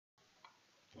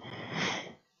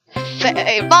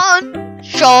Failman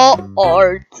小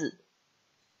儿子。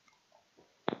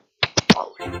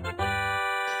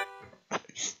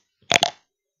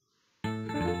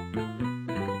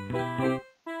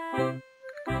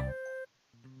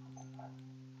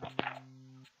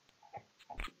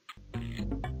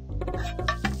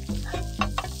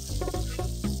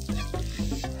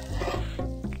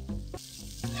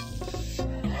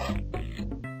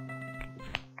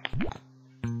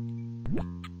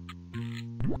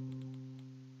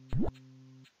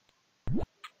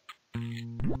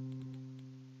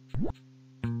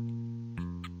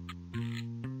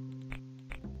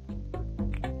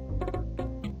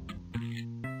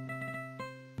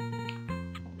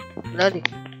Ready?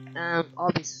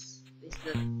 Obvious.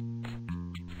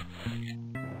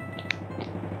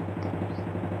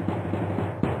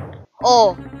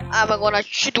 Oh, I'm gonna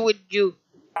shoot with you.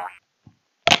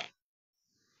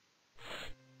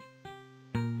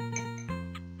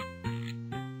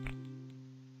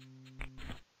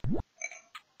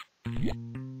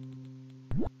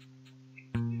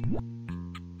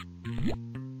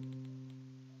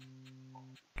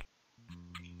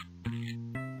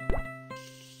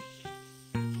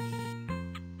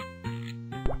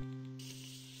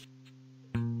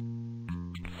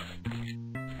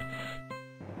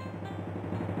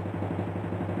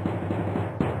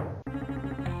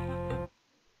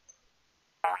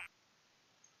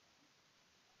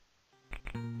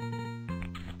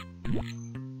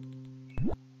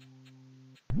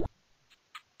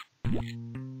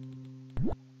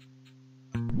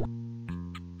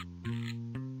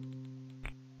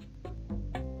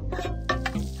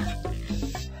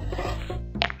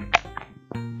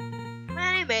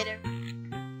 Animator.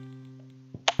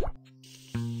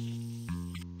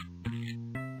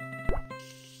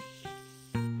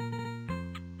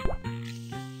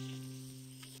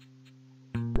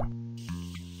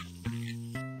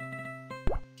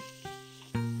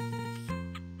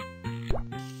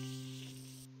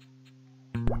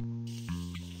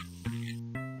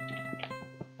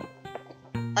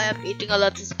 I am eating a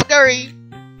lot of spaghetti.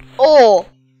 Oh,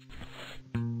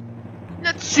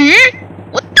 let's see.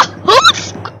 What the hell?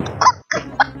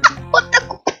 What the?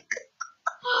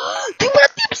 Do you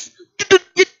want tips? You don't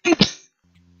get tips.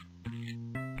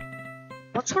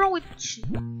 What's wrong with you?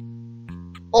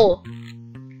 Oh,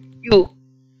 you.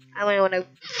 I don't wanna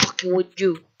fucking with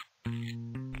you.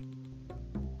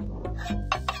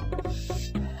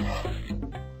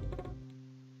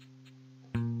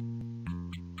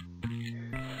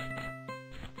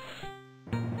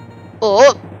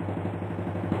 Oh.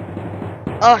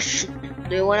 Oh shit.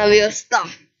 Do you wanna be a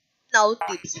staff? No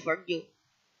tips for you.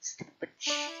 Stupid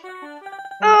shit.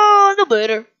 Oh, no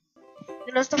better.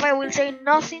 The rest of I will say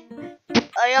nothing.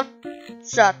 I am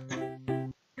sad.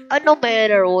 I know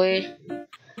better way.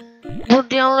 But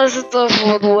the only stuff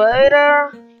with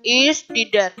waiter is the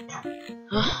death.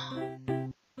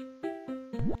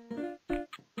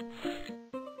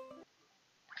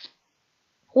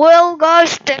 Well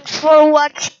guys, thanks for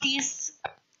watching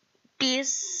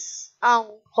this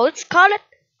how it's called it?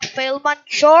 Failman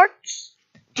shorts.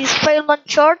 This Failman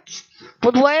shorts.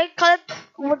 What do I call it?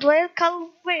 What do I call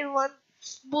Failman?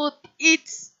 But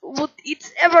it's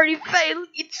every fail,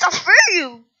 it's a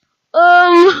fail.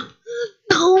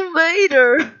 No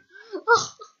matter.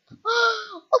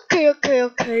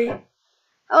 Okay.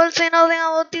 I will say nothing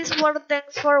about this, but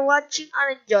thanks for watching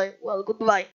and enjoy. Well, goodbye.